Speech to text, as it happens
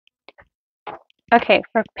Okay,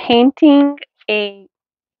 for painting a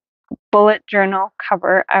bullet journal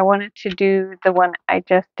cover, I wanted to do the one I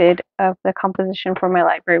just did of the composition for my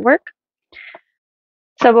library work.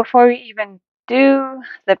 So before we even do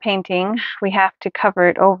the painting, we have to cover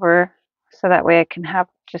it over so that way I can have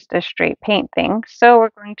just a straight paint thing. So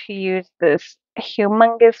we're going to use this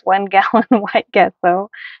humongous 1-gallon white gesso,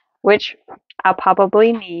 which I'll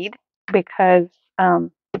probably need because I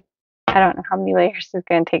don't know how many layers it's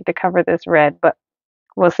going to take to cover this red, but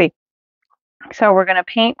we'll see. So we're going to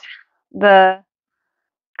paint the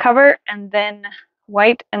cover and then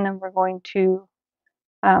white, and then we're going to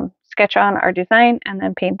sketch on our design and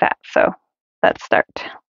then paint that. So let's start.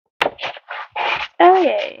 Oh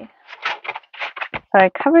yay! So I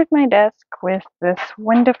covered my desk with this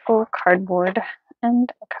wonderful cardboard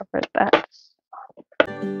and I covered that.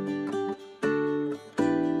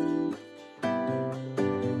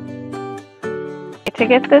 To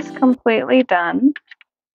get this completely done,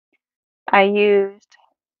 I used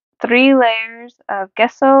 3 layers of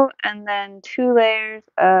gesso and then 2 layers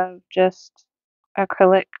of just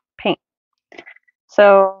acrylic paint.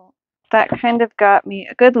 So that kind of got me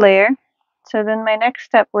a good layer. So then my next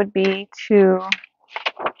step would be to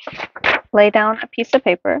lay down a piece of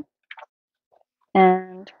paper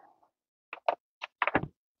and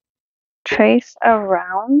trace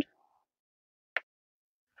around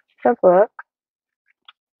the book.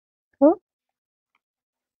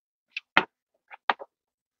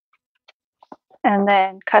 And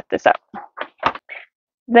then cut this up.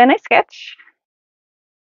 Then I sketch,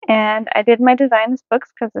 and I did my design as books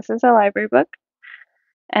because this is a library book.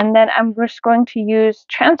 And then I'm just going to use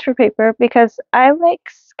transfer paper because I like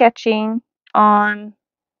sketching on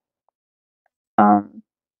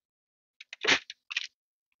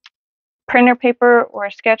printer paper or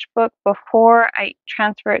a sketchbook before I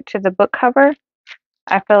transfer it to the book cover.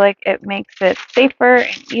 I feel like it makes it safer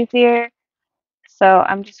and easier. So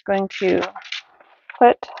I'm just going to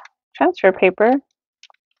put transfer paper,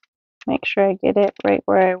 make sure I get it right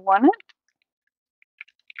where I want it.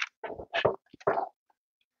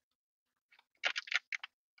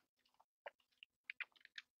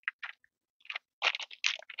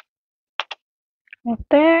 Right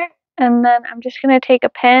there. And then I'm just going to take a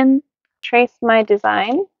pen, trace my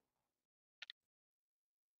design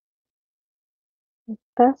as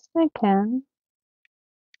best I can.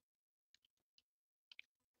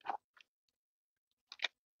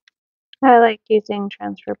 I like using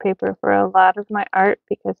transfer paper for a lot of my art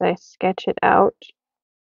because I sketch it out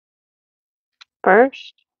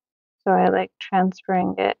first. So I like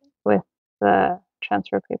transferring it with the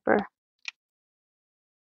transfer paper.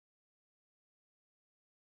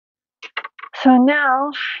 So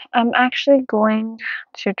now I'm actually going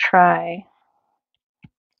to try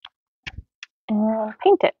and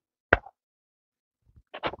paint it.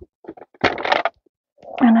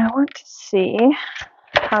 And I want to see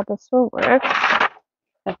how this will work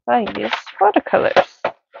if I use watercolors.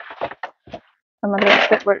 I'm a little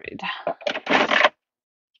bit worried.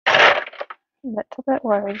 A little bit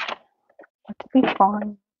worried. It'll be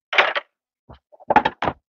fine.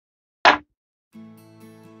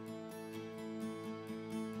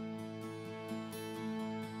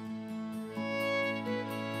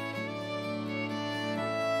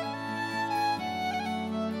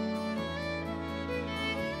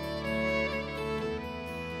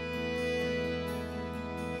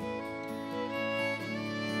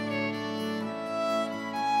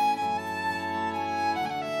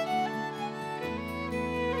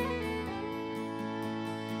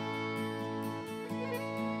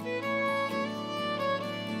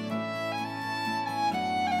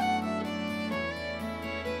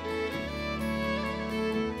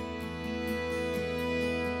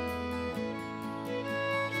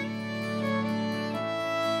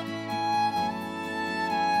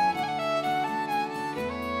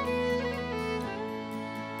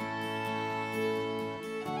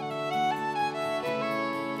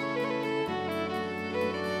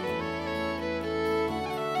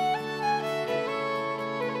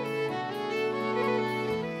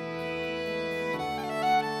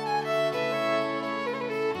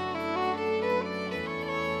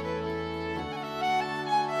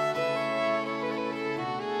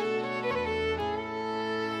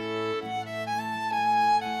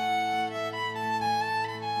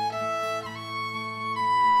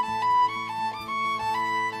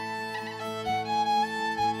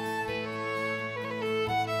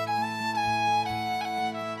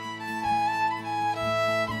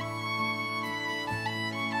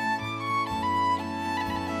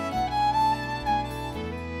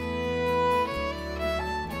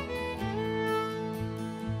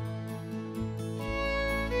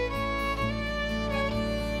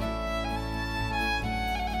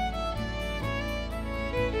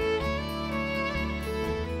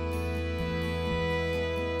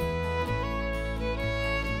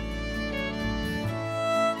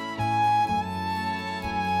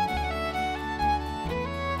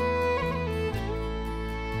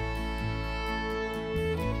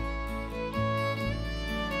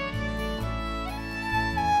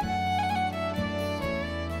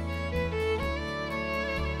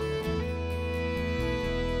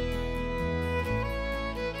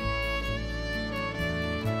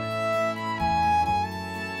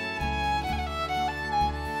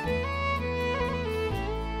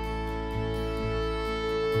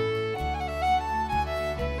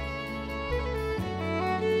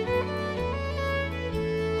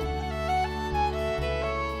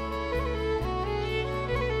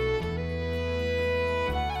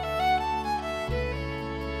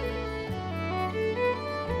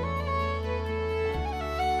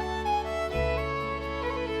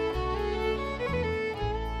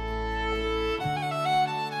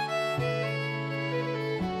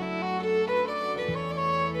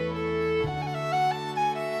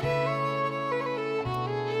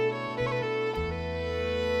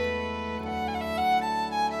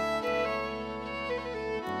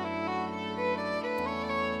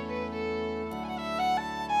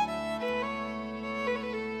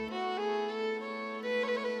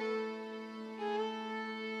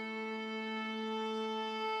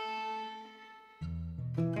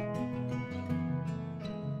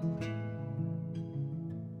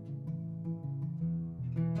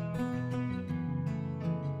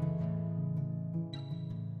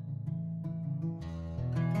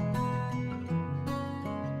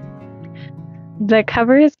 The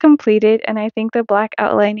cover is completed, and I think the black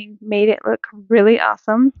outlining made it look really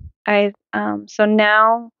awesome. So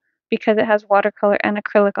now, because it has watercolor and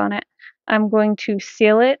acrylic on it, I'm going to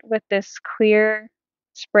seal it with this clear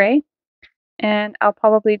spray, and I'll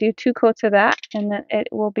probably do 2 coats of that, and then it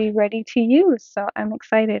will be ready to use. So I'm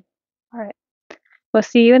excited. All right, we'll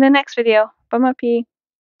see you in the next video. Bye, P.